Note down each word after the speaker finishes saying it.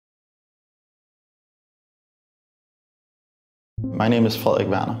My name is Frederik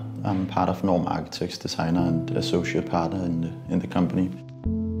Werner. I'm part of Norm Architects, designer and associate partner in the company.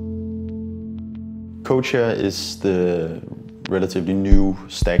 Co-chair is the relatively new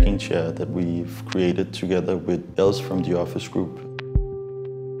stacking chair that we've created together with Els from the office group.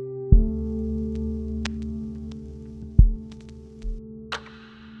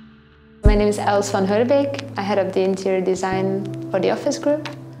 My name is Els van Hoorebeeck. I head up the interior design for the office group.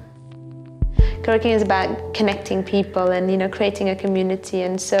 Co-working is about connecting people and creating a community,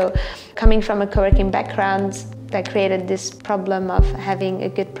 and so coming from a co-working background, that created this problem of having a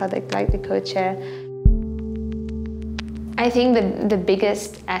good product like the co-chair. I think the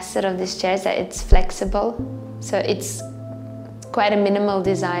biggest asset of this chair is that it's flexible, so it's quite a minimal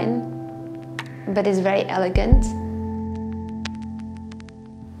design, but it's very elegant.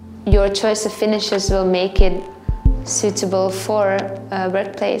 Your choice of finishes will make it suitable for a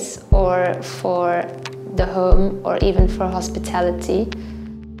workplace or for the home or even for hospitality.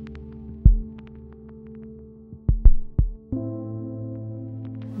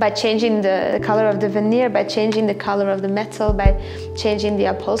 By changing the color of the veneer, by changing the color of the metal, by changing the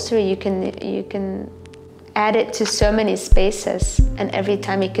upholstery, you can add it to so many spaces, and every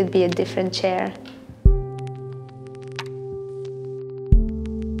time it could be a different chair.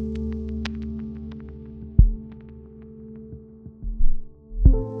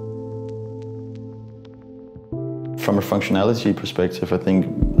 From a functionality perspective, I think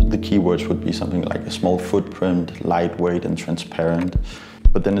the keywords would be something like a small footprint, lightweight and transparent,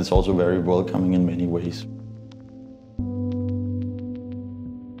 but then it's also very welcoming in many ways.